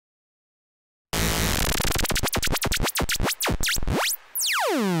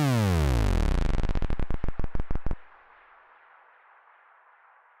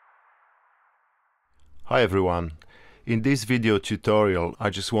Hi everyone. In this video tutorial I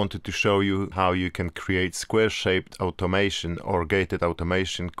just wanted to show you how you can create square-shaped automation or gated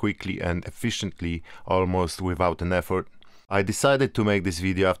automation quickly and efficiently, almost without an effort. I decided to make this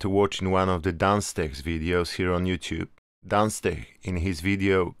video after watching one of the Dancetech's videos here on YouTube. Dancetech, in his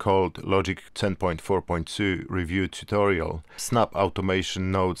video called Logic 10.4.2 Review Tutorial, Snap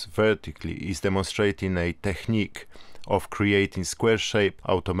Automation Nodes Vertically, is demonstrating a technique of creating square shape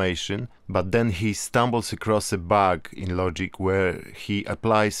automation, but then he stumbles across a bug in Logic where he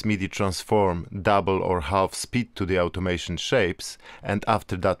applies MIDI transform double or half speed to the automation shapes, and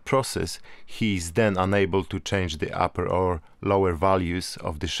after that process he is then unable to change the upper or lower values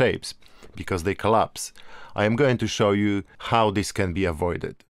of the shapes because they collapse. I am going to show you how this can be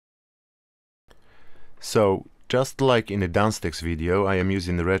avoided. So just like in the Dancetech video, I am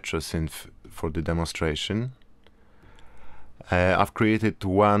using the RetroSynth for the demonstration. I've created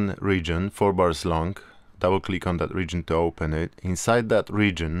one region, 4 bars long. Double click on that region to open it. Inside that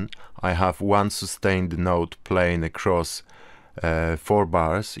region I have one sustained note playing across 4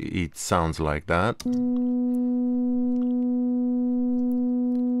 bars. It sounds like that.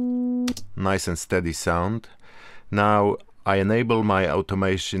 Nice and steady sound. Now I enable my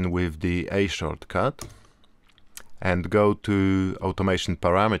automation with the A shortcut and go to automation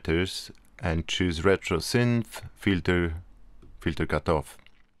parameters and choose RetroSynth filter cutoff.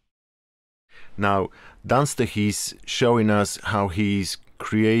 Now Dancetech is showing us how he's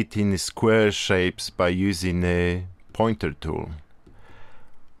creating square shapes by using a pointer tool.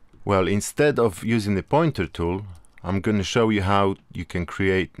 Well, instead of using the pointer tool, I'm going to show you how you can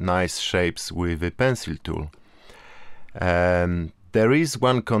create nice shapes with a pencil tool. There is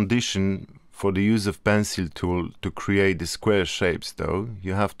one condition for the use of pencil tool to create the square shapes though.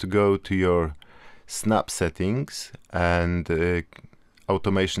 You have to go to your snap settings and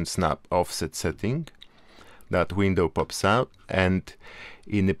automation snap offset setting. That window pops out, and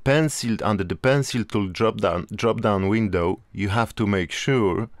in the pencil, under the pencil tool drop down window, you have to make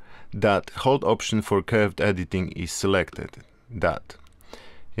sure that hold option for curved editing is selected. That's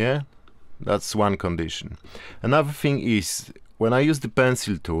one condition. Another thing is, when I use the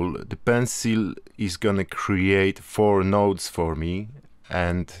pencil tool, the pencil is gonna create 4 nodes for me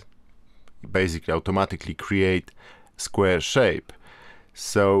and basically automatically create square shape.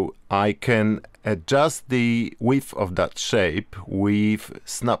 So I can adjust the width of that shape with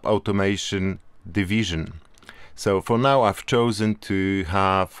snap automation division. So for now I've chosen to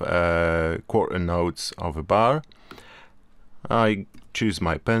have quarter nodes of a bar. I choose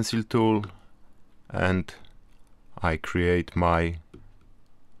my pencil tool and I create my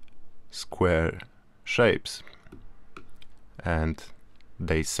square shapes, and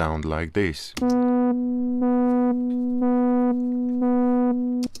they sound like this.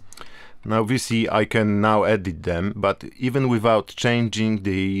 Now you see I can now edit them, but even without changing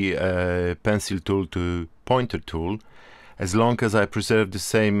the pencil tool to pointer tool, as long as I preserve the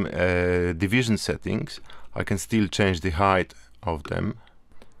same division settings, I can still change the height of them.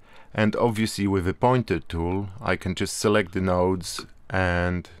 And obviously with a pointer tool I can just select the nodes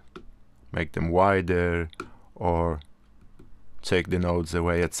and make them wider or take the nodes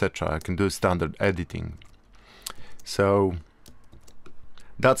away, etc. I can do standard editing. So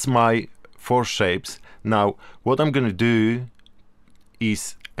that's my 4 shapes. Now what I'm gonna do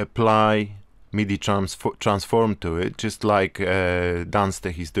is apply MIDI transform to it, just like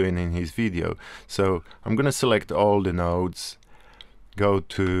Dancetech is doing in his video. So I'm gonna select all the nodes, go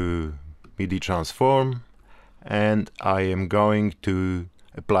to MIDI transform, and I am going to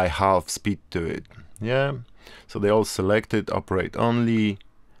apply half speed to it. So they all selected, operate only,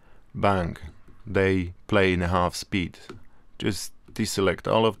 bang, they play in a half speed. Just deselect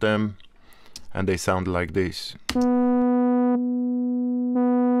all of them and they sound like this.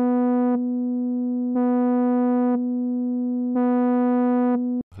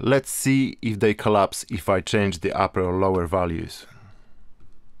 Let's see if they collapse if I change the upper or lower values.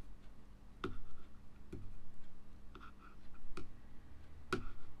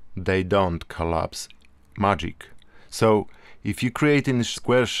 They don't collapse. Magic. So if you create in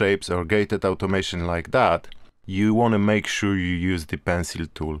square shapes or gated automation like that, you want to make sure you use the pencil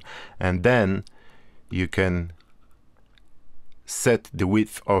tool, and then you can set the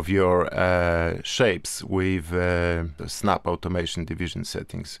width of your shapes with snap automation division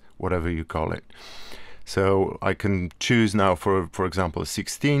settings, whatever you call it. So I can choose now for example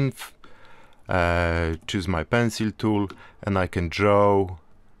 1/16, choose my pencil tool, and I can draw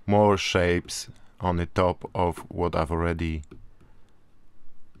more shapes on the top of what I've already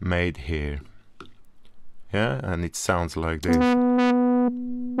made here. And it sounds like this.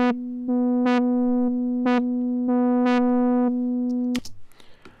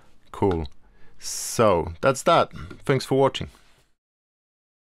 Cool. So that's that. Thanks for watching.